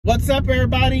What's up,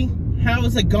 everybody? How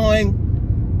is it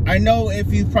going? I know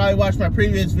if you've probably watched my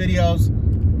previous videos,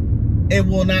 it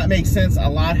will not make sense. A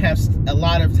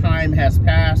lot of time has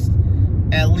passed,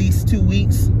 at least 2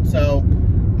 weeks. So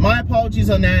my apologies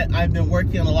on that. I've been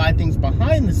working on a lot of things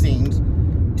behind the scenes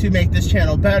to make this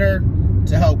channel better,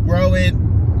 to help grow it,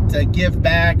 to give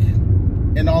back,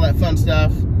 and all that fun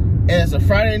stuff. It is a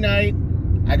Friday night.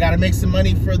 I got to make some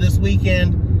money for this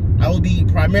weekend. I will be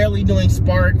primarily doing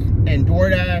Spark and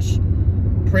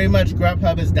DoorDash. Pretty much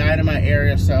Grubhub has died in my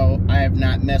area, so I have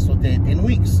not messed with it in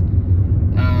weeks.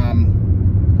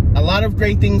 A lot of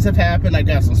great things have happened. I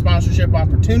got some sponsorship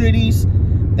opportunities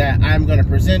that I'm going to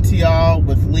present to y'all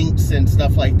with links and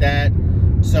stuff like that.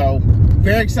 So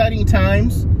very exciting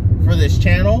times for this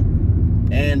channel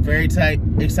and very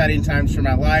exciting times for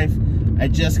my life. I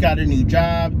just got a new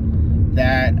job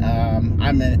that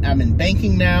I'm in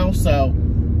banking now, so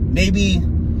maybe,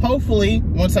 hopefully,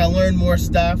 once I learn more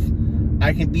stuff,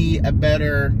 I can be a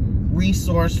better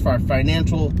resource for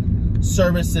financial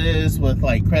services with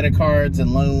like credit cards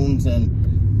and loans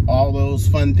and all those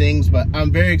fun things. But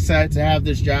I'm very excited to have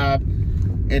this job.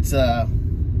 It's a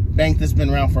bank that's been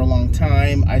around for a long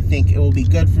time. I think it will be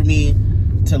good for me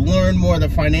to learn more of the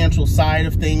financial side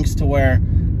of things to where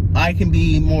I can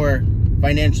be more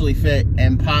financially fit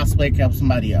and possibly help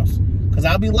somebody else. Because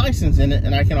I'll be licensed in it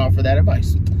and I can offer that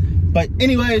advice. But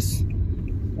anyways,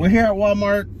 we're here at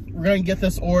Walmart. We're going to get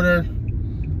this order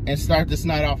and start this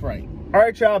night off right. All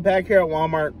right, y'all, back here at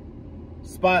Walmart.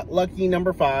 Spot lucky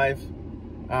number 5.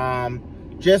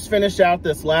 Just finished out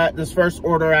this first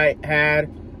order I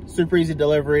had. Super easy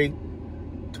delivery.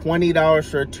 $20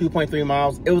 for 2.3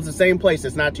 miles. It was the same place.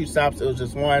 It's not 2 stops. It was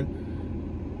just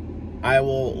 1. I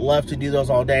will love to do those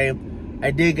all day.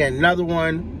 I did get another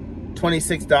one.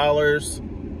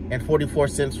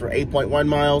 $26.44 for 8.1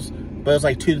 miles. But it's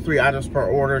like 2 to 3 items per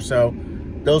order, so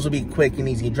those will be quick and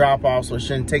easy drop-off, so it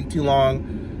shouldn't take too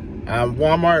long.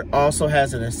 Walmart also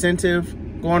has an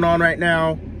incentive going on right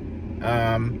now.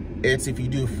 It's if you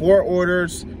do 4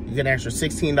 orders, you get an extra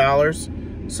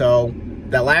 $16. So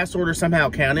that last order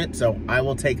somehow counted, so I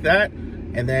will take that.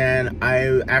 And then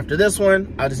after this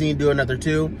one, I just need to do another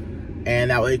 2,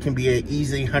 and that way it can be an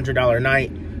easy $100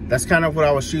 night. That's kind of what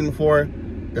I was shooting for.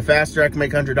 The faster I can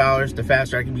make $100, the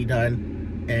faster I can be done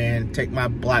and take my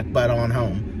black butt on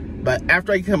home. But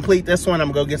after I complete this one,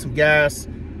 I'm gonna go get some gas,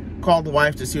 call the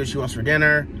wife to see what she wants for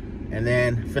dinner, and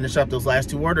then finish up those last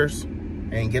 2 orders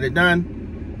and get it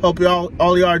done. Hope all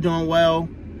y'all are doing well.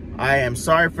 I am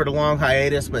sorry for the long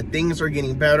hiatus, but things are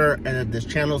getting better, and this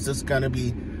channel is just gonna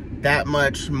be that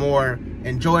much more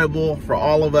enjoyable for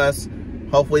all of us.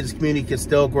 Hopefully this community can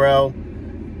still grow.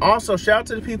 Also, shout out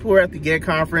to the people who were at the GIG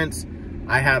conference.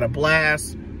 I had a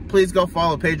blast. Please go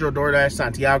follow Pedro DoorDash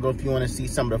Santiago if you want to see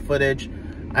some of the footage.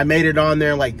 I made it on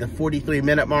there like the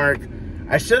 43-minute mark.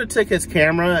 I should have took his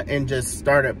camera and just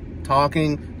started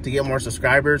talking to get more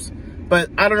subscribers. But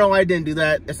I don't know why I didn't do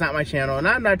that. It's not my channel, and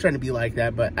I'm not trying to be like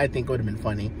that, but I think it would have been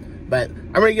funny. But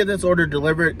I'm going to get this order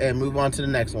delivered and move on to the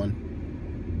next one.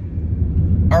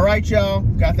 All right, y'all.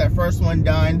 Got that first one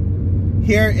done.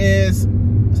 Here is,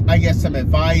 I guess, some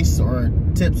advice or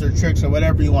tips or tricks or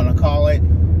whatever you want to call it.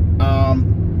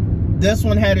 This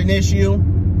one had an issue.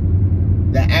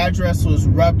 The address was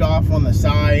rubbed off on the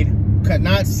side. Could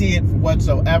not see it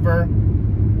whatsoever.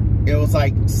 It was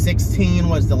like 16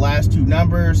 was the last 2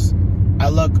 numbers. I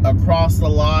look across the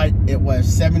lot. It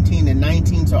was 17 and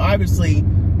 19. So obviously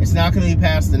it's not going to be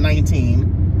past the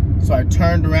 19. So I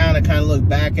turned around and kind of looked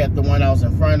back at the one I was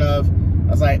in front of. I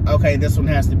was like, okay, this one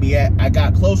has to be it. I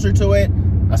got closer to it.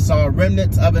 I saw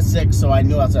remnants of a 6, so I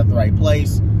knew I was at the right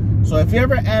place. So if you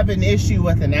ever have an issue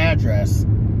with an address,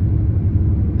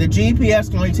 the GPS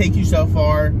can only take you so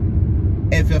far.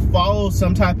 If it follows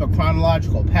some type of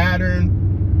chronological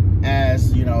pattern,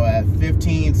 as you know, at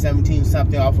 15, 17,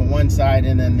 something off on one side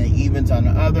and then the evens on the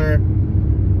other,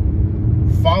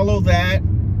 follow that.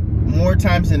 More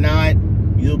times than not,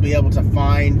 you'll be able to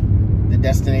find the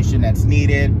destination that's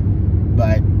needed.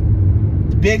 But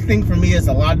the big thing for me is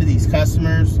a lot of these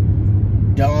customers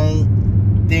don't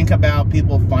think about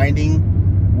people finding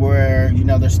where, you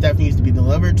know, their stuff needs to be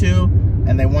delivered to,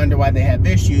 and they wonder why they have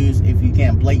issues if you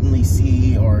can't blatantly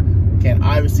see or can't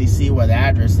obviously see where the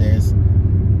address is.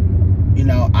 You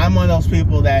know, I'm one of those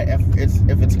people that if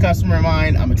it's a customer of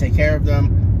mine, I'm gonna take care of them.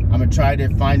 I'm gonna try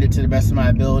to find it to the best of my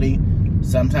ability.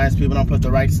 Sometimes people don't put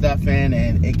the right stuff in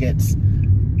and it gets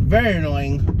very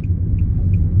annoying.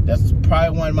 That's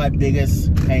probably one of my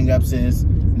biggest hang-ups, is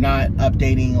not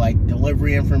updating like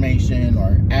delivery information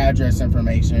or address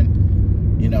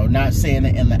information. You know, not saying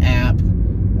it in the app,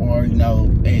 or you know,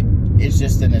 it it's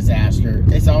just a disaster.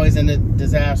 It's always a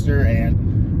disaster,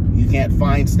 and you can't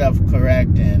find stuff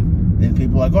correct, and then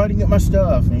people are like, oh, I didn't get my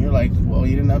stuff, and you're like, well,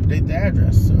 you didn't update the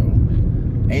address, so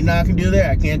ain't nothing I can do there.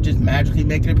 I can't just magically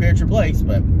make it appear at your place.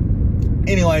 But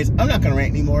anyways, I'm not gonna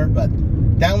rant anymore, but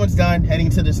that one's done. Heading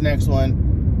to this next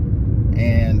one,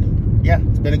 and yeah,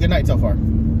 it's been a good night so far.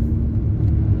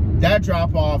 That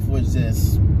drop off was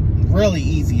just really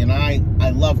easy, and I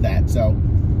love that. So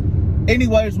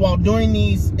anyways, while doing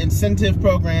these incentive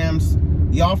programs,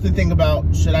 you often think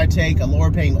about, should I take a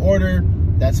lower paying order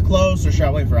that's close, or should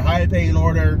I wait for a higher paying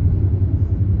order?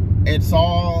 It's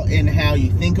all in how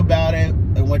you think about it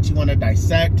and what you want to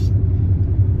dissect.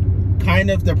 Kind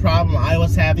of the problem I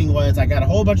was having was I got a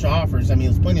whole bunch of offers. I mean,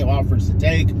 there's plenty of offers to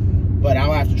take, but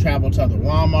I'll have to travel to other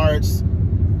Walmarts.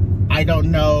 I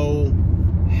don't know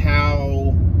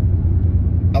how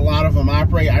a lot of them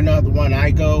operate. I know the one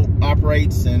I go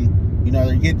operates, and you know,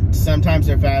 sometimes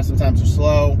they're fast, sometimes they're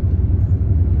slow.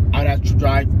 I'd have to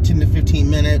drive 10 to 15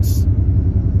 minutes,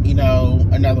 you know,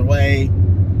 another way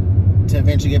to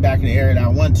eventually get back in the area that I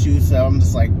want to. So I'm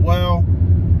just like, well,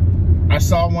 I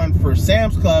saw one for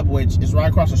Sam's Club, which is right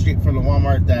across the street from the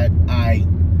Walmart that I,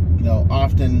 you know,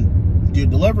 often do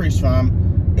deliveries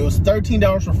from. It was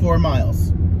 $13 for 4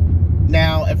 miles.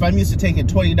 Now, if I'm used to taking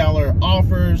 $20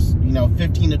 offers, you know,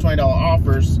 $15 to $20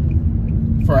 offers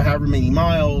for however many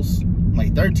miles,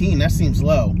 like 13, that seems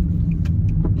low.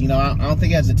 You know, I don't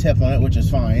think it has a tip on it, which is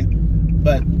fine.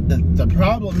 But the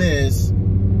problem is,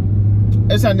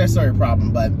 it's not necessarily a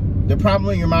problem, but the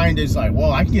problem in your mind is like,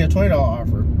 well, I can get a $20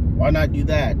 offer. Why not do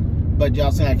that? But you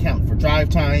also got to account for drive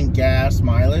time, gas,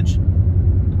 mileage.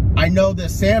 I know that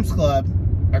Sam's Club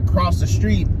across the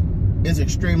street is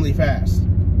extremely fast.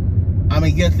 I'm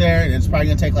going to get there, and it's probably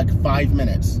going to take like 5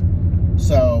 minutes.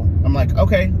 So I'm like,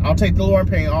 okay, I'll take the lower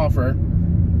paying offer.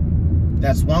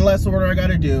 That's one less order I got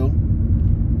to do.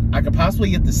 I could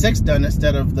possibly get the 6 done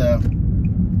instead of the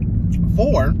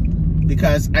 4,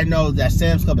 because I know that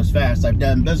Sam's Club is fast. I've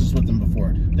done business with them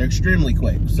before. They're extremely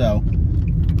quick. So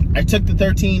I took the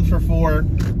 13 for 4.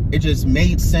 It just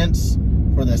made sense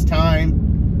for this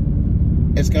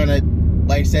time. It's gonna,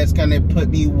 like I said, it's gonna put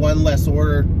me one less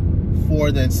order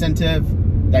for the incentive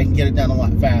that I can get it done a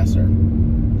lot faster.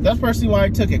 That's personally why I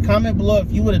took it. Comment below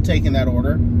if you would have taken that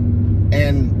order,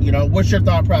 and you know, what's your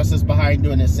thought process behind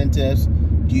doing incentives?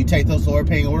 Do you take those lower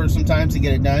paying orders sometimes to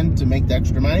get it done to make the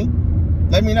extra money?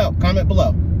 Let me know. Comment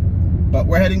below. But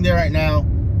we're heading there right now,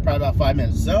 probably about 5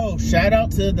 minutes. So shout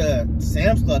out to the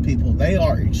Sam's Club people. They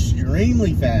are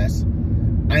extremely fast.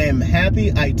 I am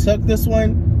happy I took this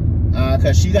one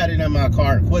because she got it in my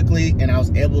car quickly, and I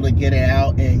was able to get it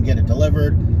out and get it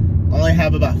delivered. I only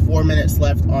have about 4 minutes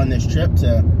left on this trip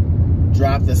to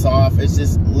drop this off. It's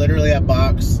just literally a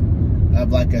box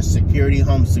of like a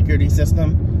home security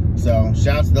system. So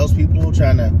shout out to those people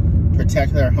trying to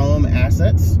protect their home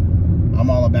assets. I'm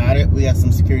all about it. We got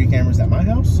some security cameras at my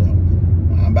house, so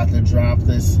I'm about to drop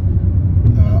this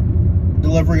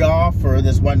delivery off, or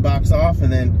this one box off,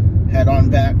 and then head on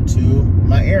back to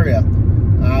my area.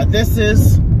 This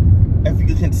is, if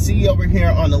you can see over here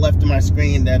on the left of my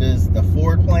screen, that is the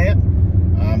Ford plant.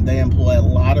 They employ a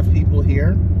lot of people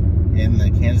here in the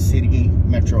Kansas City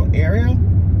metro area.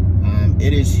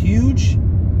 It is huge.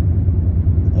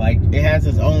 Like, it has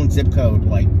its own zip code.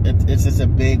 Like, it's just a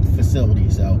big facility.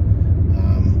 So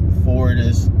Ford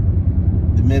is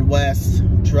the Midwest,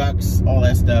 trucks, all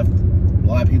that stuff. A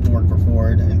lot of people work for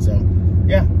Ford. And so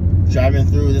yeah, driving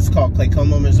through, this is called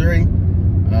Claycomo, Missouri.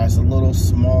 It's a little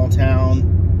small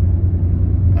town.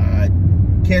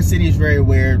 Kansas City is very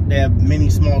weird. They have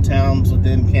many small towns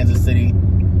within Kansas City.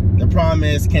 The problem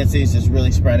is Kansas City is just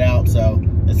really spread out. So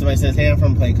if somebody says, hey, I'm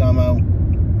from Claycomo,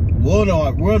 we'll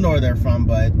know where they're from,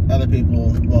 but other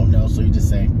people won't know, so you just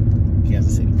say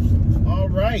Kansas City. All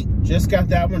right, just got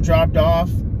that one dropped off.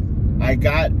 I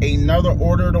got another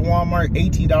order to Walmart,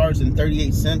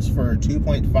 $18.38 for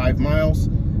 2.5 miles.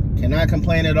 Cannot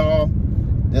complain at all.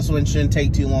 This one shouldn't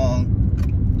take too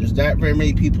long. There's not very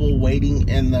many people waiting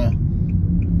in the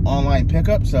online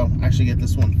pickup, so I should get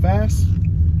this one fast.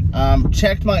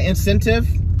 Checked my incentive.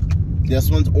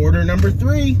 This one's order number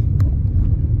 3.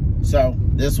 So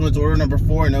this one's order number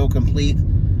 4, and it'll complete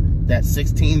that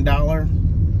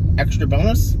 $16 extra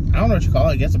bonus. I don't know what you call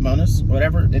it. I guess a bonus,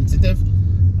 whatever, incentive.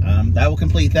 That will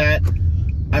complete that.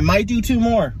 I might do 2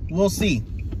 more. We'll see.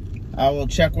 I will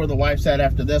check where the wife's at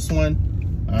after this one.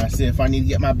 See if I need to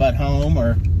get my butt home,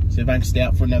 or see if I can stay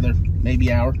out for another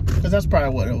maybe hour, because that's probably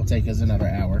what it will take, is another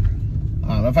hour.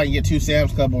 If I can get 2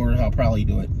 Sam's Club orders, I'll probably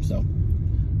do it. So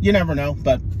you never know.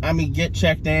 But get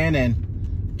checked in and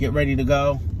get ready to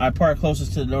go. I park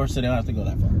closest to the door, so they don't have to go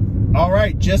that far. All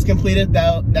right, just completed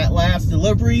that last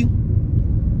delivery.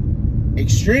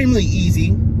 Extremely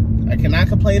easy. I cannot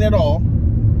complain at all.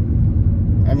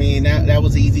 I mean, that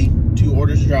was easy. 2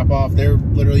 orders to drop off. They're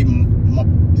literally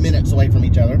minutes away from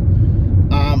each other.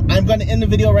 I'm going to end the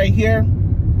video right here.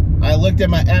 I looked at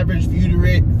my average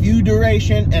view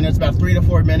duration, and it's about 3 to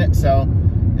 4 minutes, so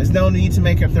there's no need to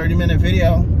make a 30-minute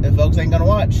video if folks ain't gonna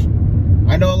watch.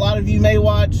 I know a lot of you may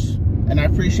watch, and I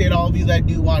appreciate all of you that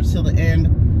do watch till the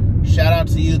end. Shout out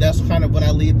to you. That's kind of when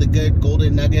I leave the good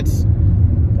golden nuggets.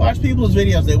 Watch people's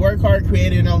videos. They work hard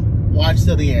creating them. Watch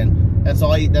till the end. That's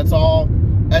all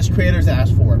us creators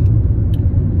ask for.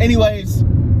 Anyways,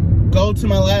 go to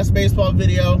my last baseball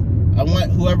video. I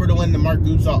want whoever to win the Mark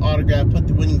Gubzaw autograph, put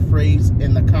the winning phrase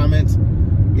in the comments.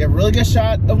 You have a really good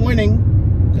shot of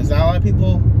winning, because not a lot of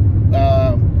people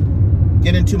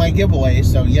get into my giveaway,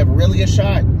 so you have a really good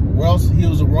shot. He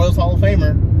was a Royals Hall of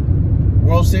Famer,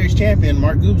 World Series champion,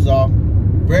 Mark Gubzaw.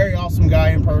 Very awesome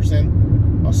guy in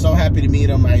person. I was so happy to meet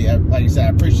him. Like I said, I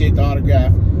appreciate the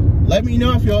autograph. Let me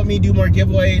know if you want me to do more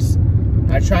giveaways.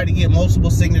 I try to get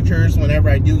multiple signatures whenever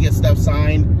I do get stuff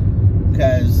signed,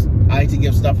 because I like to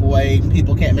give stuff away.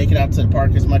 People can't make it out to the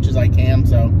park as much as I can,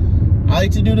 so I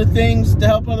like to do the things to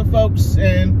help other folks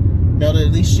and, you know, to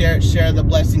at least share the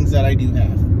blessings that I do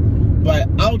have. But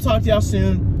I'll talk to y'all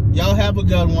soon. Y'all have a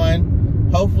good one.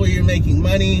 Hopefully you're making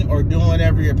money or doing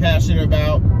whatever you're passionate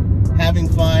about, having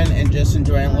fun and just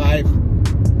enjoying life.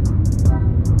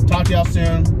 Talk to y'all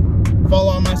soon.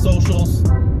 Follow on my socials.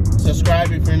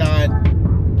 Subscribe if you're not.